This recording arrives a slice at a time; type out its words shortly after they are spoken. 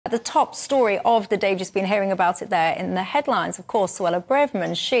The top story of the day, just been hearing about it there in the headlines. Of course, Suella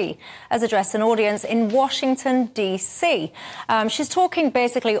Braverman, she has addressed an audience in Washington, D.C. She's talking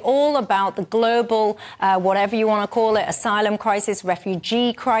basically all about the global, whatever you want to call it, asylum crisis,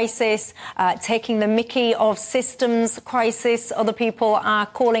 refugee crisis, taking the mickey of systems crisis, other people are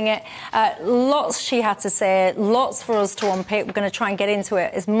calling it. Lots she had to say, lots for us to unpick. We're going to try and get into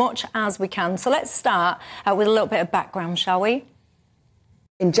it as much as we can. So let's start with a little bit of background, shall we?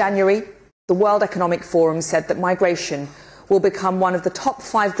 In January, the World Economic Forum said that migration will become one of the top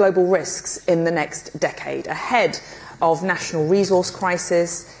 5 global risks in the next decade, ahead of national resource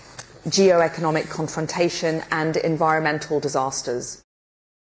crisis, geo-economic confrontation and environmental disasters.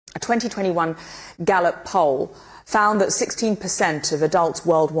 A 2021 Gallup poll found that 16% of adults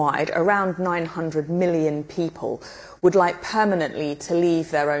worldwide, around 900 million people, would like permanently to leave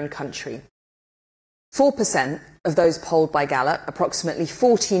their own country. 4% of those polled by Gallup, approximately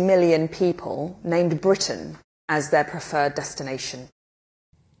 40 million people, named Britain as their preferred destination.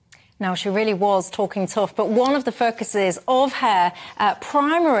 Now, she really was talking tough, but one of the focuses of her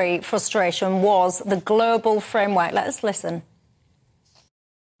primary frustration was the global framework. Let us listen.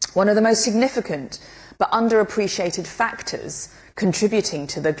 One of the most significant but underappreciated factors contributing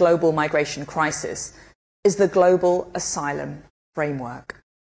to the global migration crisis is the global asylum framework.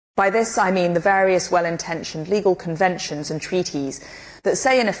 By this, I mean the various well-intentioned legal conventions and treaties that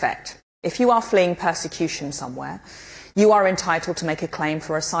say, in effect, if you are fleeing persecution somewhere, you are entitled to make a claim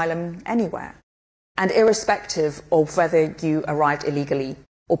for asylum anywhere. And irrespective of whether you arrived illegally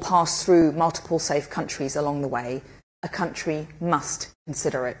or passed through multiple safe countries along the way, a country must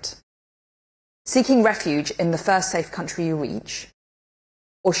consider it. Seeking refuge in the first safe country you reach,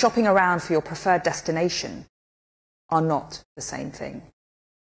 or shopping around for your preferred destination, are not the same thing.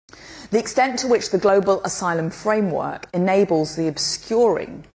 The extent to which the global asylum framework enables the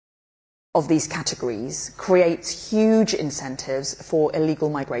obscuring of these categories creates huge incentives for illegal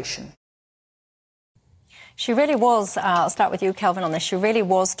migration. She really was, I'll start with you, Kelvin, on this. She really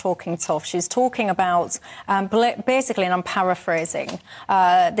was talking tough. She's talking about, basically, and I'm paraphrasing,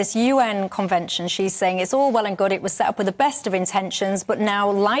 this UN convention. She's saying it's all well and good. It was set up with the best of intentions, but now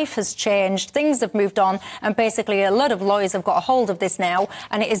life has changed. Things have moved on. And basically, a lot of lawyers have got a hold of this now.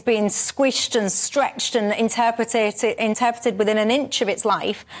 And it is being squished and stretched and interpreted within an inch of its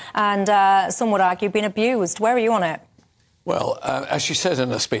life. And some would argue been abused. Where are you on it? Well, as she says in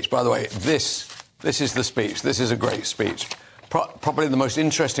her speech, by the way, This is the speech. This is a great speech. Probably the most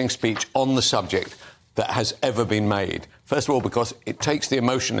interesting speech on the subject that has ever been made. First of all, because it takes the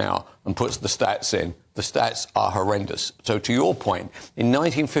emotion out and puts the stats in. The stats are horrendous. So to your point, in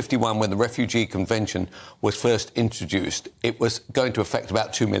 1951, when the Refugee Convention was first introduced, it was going to affect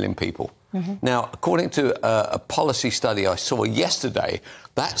about 2 million people. Now, according to a policy study I saw yesterday,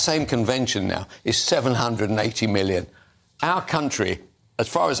 that same convention now is 780 million. Our country, as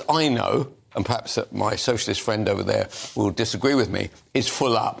far as I know, and perhaps my socialist friend over there will disagree with me, is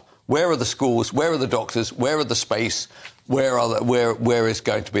full up. Where are the schools? Where are the doctors? Where are the space? Where is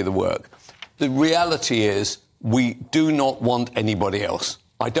going to be the work? The reality is we do not want anybody else.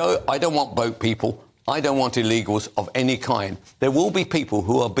 I don't want boat people. I don't want illegals of any kind. There will be people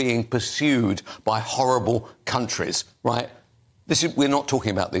who are being pursued by horrible countries, right? We're not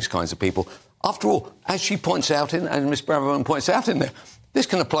talking about these kinds of people. After all, as she points out, and Ms. Braverman points out in there, this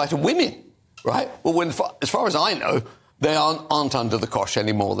can apply to women. Right? Well, as far as I know, they aren't under the cosh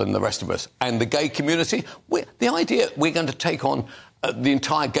any more than the rest of us. And the gay community, the idea we're going to take on the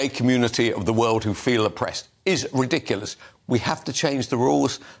entire gay community of the world who feel oppressed is ridiculous. We have to change the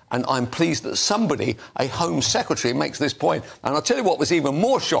rules, and I'm pleased that somebody, a Home Secretary, makes this point. And I'll tell you what was even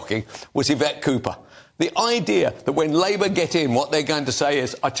more shocking was Yvette Cooper. The idea that when Labour get in, what they're going to say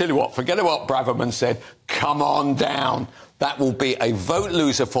is, I tell you what, forget what Braverman said, come on down. That will be a vote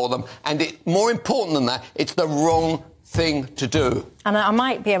loser for them. And more important than that, it's the wrong thing to do. And I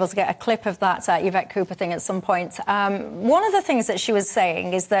might be able to get a clip of that Yvette Cooper thing at some point. One of the things that she was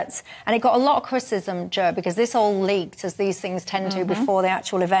saying is that, and it got a lot of criticism, Joe, because this all leaked, as these things tend to before the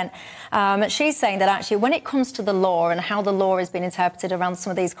actual event. She's saying that actually when it comes to the law and how the law has been interpreted around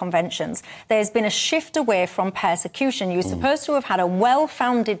some of these conventions, there's been a shift away from persecution. You're supposed to have had a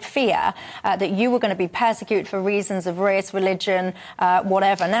well-founded fear that you were going to be persecuted for reasons of race, religion,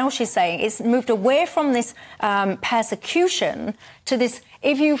 whatever. Now she's saying it's moved away from this persecution to this,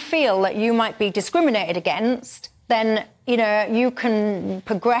 if you feel that you might be discriminated against, then, you know, you can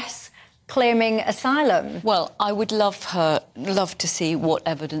progress claiming asylum. Well, I would love to see what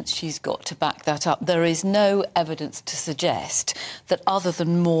evidence she's got to back that up. There is no evidence to suggest that, other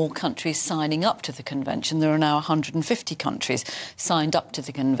than more countries signing up to the convention, there are now 150 countries signed up to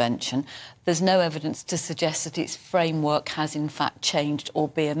the convention, there's no evidence to suggest that its framework has in fact changed or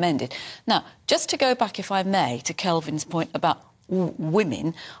be amended. Now, just to go back, if I may, to Kelvin's point about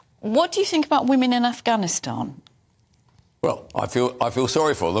women, what do you think about women in Afghanistan? Well, I feel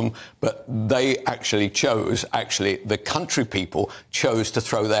sorry for them, but they actually the country people chose to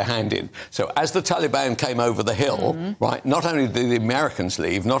throw their hand in. So as the Taliban came over the hill, right, not only did the Americans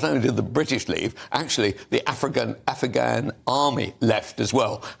leave, not only did the British leave, actually the Afghan army left as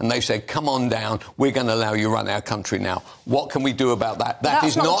well. And they said, come on down, we're going to allow you to run our country now. What can we do about that? That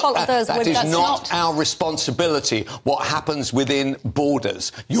is not our responsibility, what happens within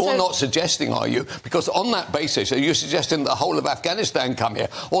borders. You're not suggesting, are you? Because on that basis, are you suggesting that the whole of Afghanistan come here,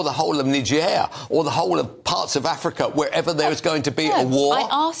 or the whole of Niger, or the whole of parts of Africa, wherever there is going to be a war,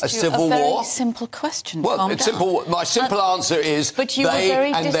 a civil war? I asked you a very simple question. Well, it's simple. My simple answer is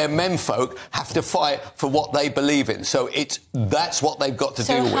they and their menfolk have to fight for what they believe in. So that's what they've got to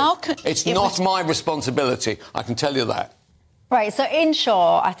deal with. It's not my responsibility, I can tell you that. Right, so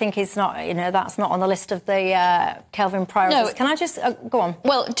inshore, I think it's not, that's not on the list of the Kelvin priorities. No, can I just go on?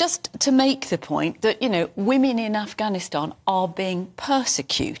 Well, just to make the point that, women in Afghanistan are being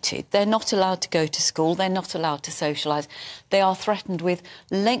persecuted. They're not allowed to go to school. They're not allowed to socialise. They are threatened with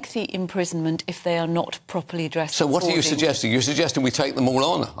lengthy imprisonment if they are not properly dressed. So what are you suggesting? You're suggesting we take them all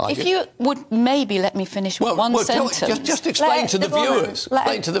on, are you? If you would maybe let me finish with one sentence. Just explain to the viewers.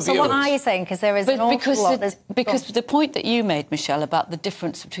 Explain to the viewers. So what are you saying? Because there is an awful lot. Because the point that you made, Michelle, about the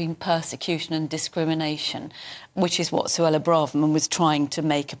difference between persecution and discrimination, which is what Suella Braverman was trying to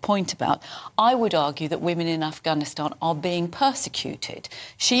make a point about, I would argue that women in Afghanistan are being persecuted.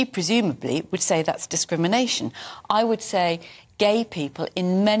 She presumably would say that's discrimination. I would say gay people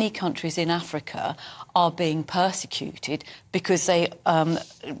in many countries in Africa are being persecuted because they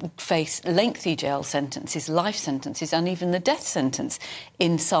face lengthy jail sentences, life sentences, and even the death sentence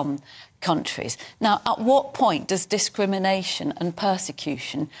in some countries. Now, at what point does discrimination and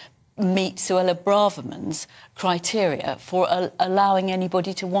persecution meet Suella Braverman's criteria for allowing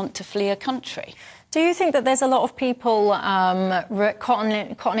anybody to want to flee a country? Do you think that there's a lot of people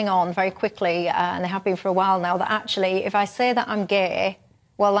cottoning on very quickly, and they have been for a while now, that actually, if I say that I'm gay,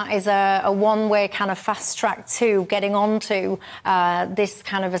 well, that is a one-way kind of fast track to getting onto this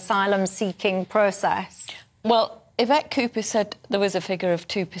kind of asylum-seeking process? Well, Yvette Cooper said there was a figure of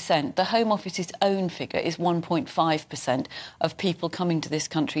 2%. The Home Office's own figure is 1.5% of people coming to this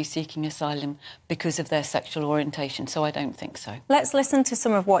country seeking asylum because of their sexual orientation, so I don't think so. Let's listen to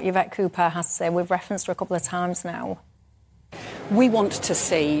some of what Yvette Cooper has to say. We've referenced her a couple of times now. We want to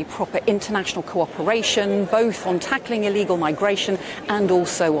see proper international cooperation, both on tackling illegal migration and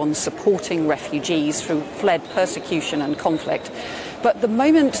also on supporting refugees who fled persecution and conflict. But the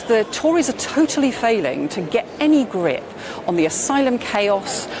moment the Tories are totally failing to get any grip on the asylum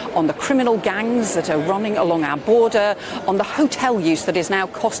chaos, on the criminal gangs that are running along our border, on the hotel use that is now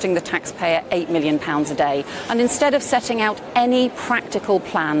costing the taxpayer £8 million a day, and instead of setting out any practical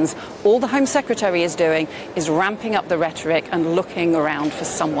plans, all the Home Secretary is doing is ramping up the rhetoric and looking around for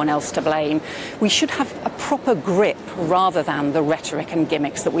someone else to blame. We should have a proper grip rather than the rhetoric and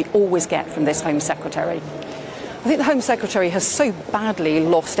gimmicks that we always get from this Home Secretary. I think the Home Secretary has so badly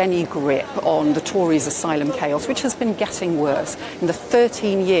lost any grip on the Tories' asylum chaos, which has been getting worse in the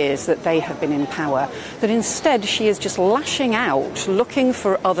 13 years that they have been in power, that instead she is just lashing out, looking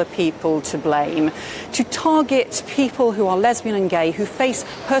for other people to blame, to target people who are lesbian and gay, who face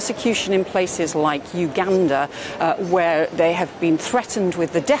persecution in places like Uganda, where they have been threatened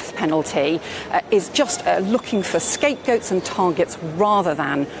with the death penalty, is just looking for scapegoats and targets rather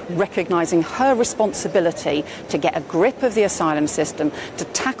than recognising her responsibility to get a grip of the asylum system, to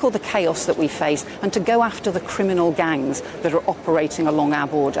tackle the chaos that we face, and to go after the criminal gangs that are operating along our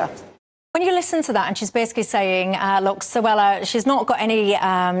border. When you listen to that, and she's basically saying, look, Suella, she's not got any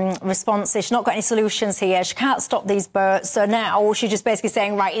responses, she's not got any solutions here, she can't stop these boats, so now she's just basically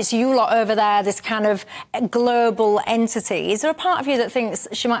saying, right, it's you lot over there, this kind of global entity. Is there a part of you that thinks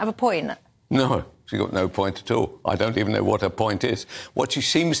she might have a point? No. She's got no point at all. I don't even know what her point is. What she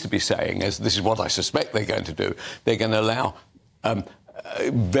seems to be saying is, this is what I suspect they're going to do, they're going to allow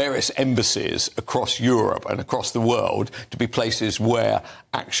various embassies across Europe and across the world to be places where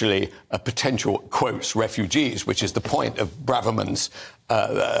actually potential, quotes, refugees, which is the point of Braverman's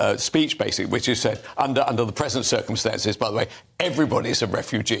speech, basically, which is said, under the present circumstances, by the way, everybody's a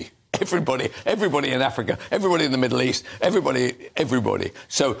refugee. Everybody in Africa, everybody in the Middle East, everybody.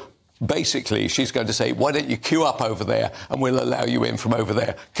 So basically she's going to say, why don't you queue up over there and we'll allow you in from over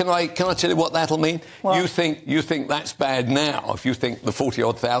there. Can I tell you what that'll mean? Well, you think that's bad now. If you think the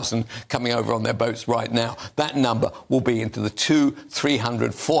 40-odd thousand coming over on their boats right now, that number will be into the 200,000,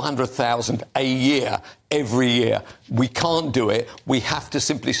 300,000, 400,000 a year, every year. We can't do it. We have to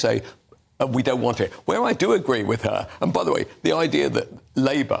simply say, we don't want it. Where I do agree with her, and by the way, the idea that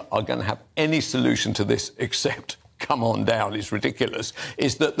Labour are going to have any solution to this except come on down is ridiculous,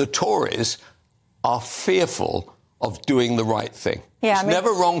 is that the Tories are fearful of doing the right thing. Yeah, it's never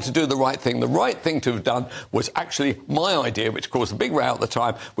wrong to do the right thing. The right thing to have done was actually my idea, which caused a big row at the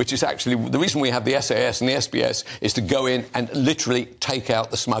time, which is actually the reason we have the SAS and the SBS, is to go in and literally take out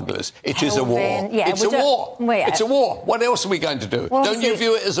the smugglers. It is a war. Yeah, it's a war. It's a war. What else are we going to do? Well, don't you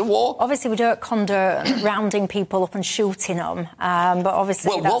view it as a war? Obviously, we don't condone rounding people up and shooting them, but obviously,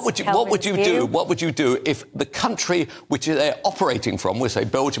 well, what would you do? What would you do if the country which they're operating from, we'll say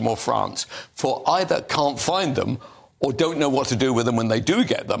Belgium or France, for either can't find them or don't know what to do with them when they do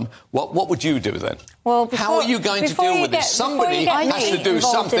get them? What would you do then? Well, how are you going to deal with this? Somebody has to do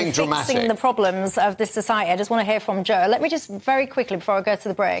something dramatic. Fixing the problems of this society. I just want to hear from Joe. Let me just very quickly, before I go to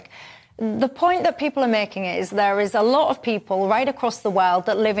the break, the point that people are making is there is a lot of people right across the world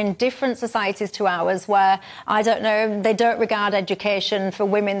that live in different societies to ours where, I don't know, they don't regard education for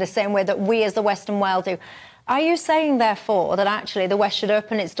women the same way that we as the Western world do. Are you saying, therefore, that actually the West should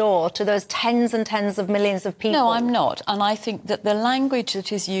open its door to those tens and tens of millions of people? No, I'm not. And I think that the language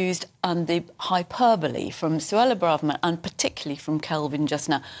that is used and the hyperbole from Suella Braverman and particularly from Kelvin just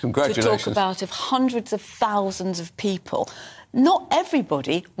now to talk about of hundreds of thousands of people. Not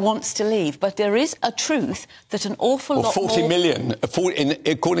everybody wants to leave, but there is a truth that an awful lot 40 million,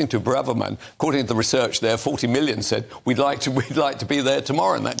 according to Braverman, according to the research there, 40 million said we'd like to be there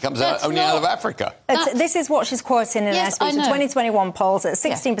tomorrow, and that comes out only out of Africa. This is what she's quoting in her speech. In 2021 polls, at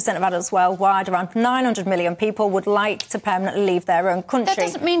 16% of adults worldwide, around 900 million people would like to permanently leave their own country. That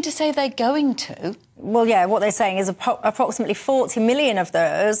doesn't mean to say they're going to. Well, yeah, what they're saying is approximately 40 million of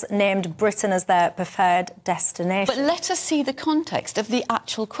those named Britain as their preferred destination. But let us see the context of the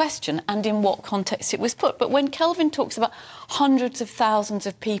actual question and in what context it was put. But when Kelvin talks about hundreds of thousands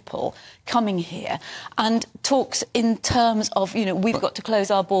of people coming here and talks in terms of, you know, we've got to close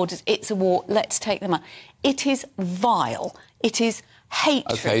our borders, it's a war, let's take them out, it is vile. It is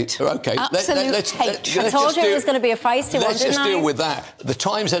hatred. OK. Absolute hatred. I told you it was going to be a feisty one, didn't I? Let's just deal with that. The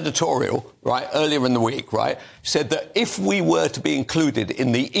Times editorial, right, earlier in the week, right, said that if we were to be included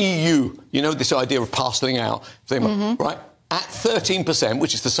in the EU, you know, this idea of parcelling out, right, at 13%,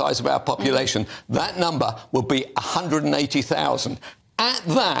 which is the size of our population, that number will be 180,000.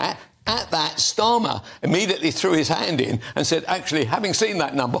 At that, Starmer immediately threw his hand in and said, actually, having seen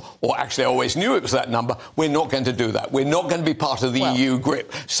that number, or actually I always knew it was that number, we're not going to do that. We're not going to be part of the EU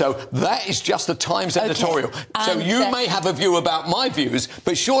grip. So that is just the Times editorial. So you may have a view about my views,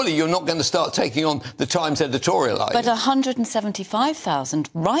 but surely you're not going to start taking on the Times editorial, are you? But 175,000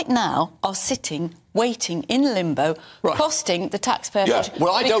 right now are sitting waiting in limbo, costing the taxpayer... Yeah,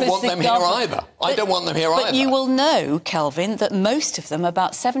 well, I don't want them here either. I don't want them here either. But you will know, Kelvin, that most of them,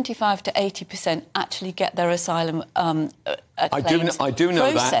 about 75 to 80%, actually get their asylum I do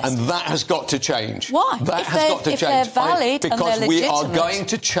know that, and that has got to change. Why? That has got to change. If they're valid because and they're we legitimate. are going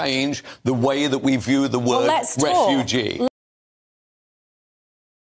to change the way that we view the word refugee.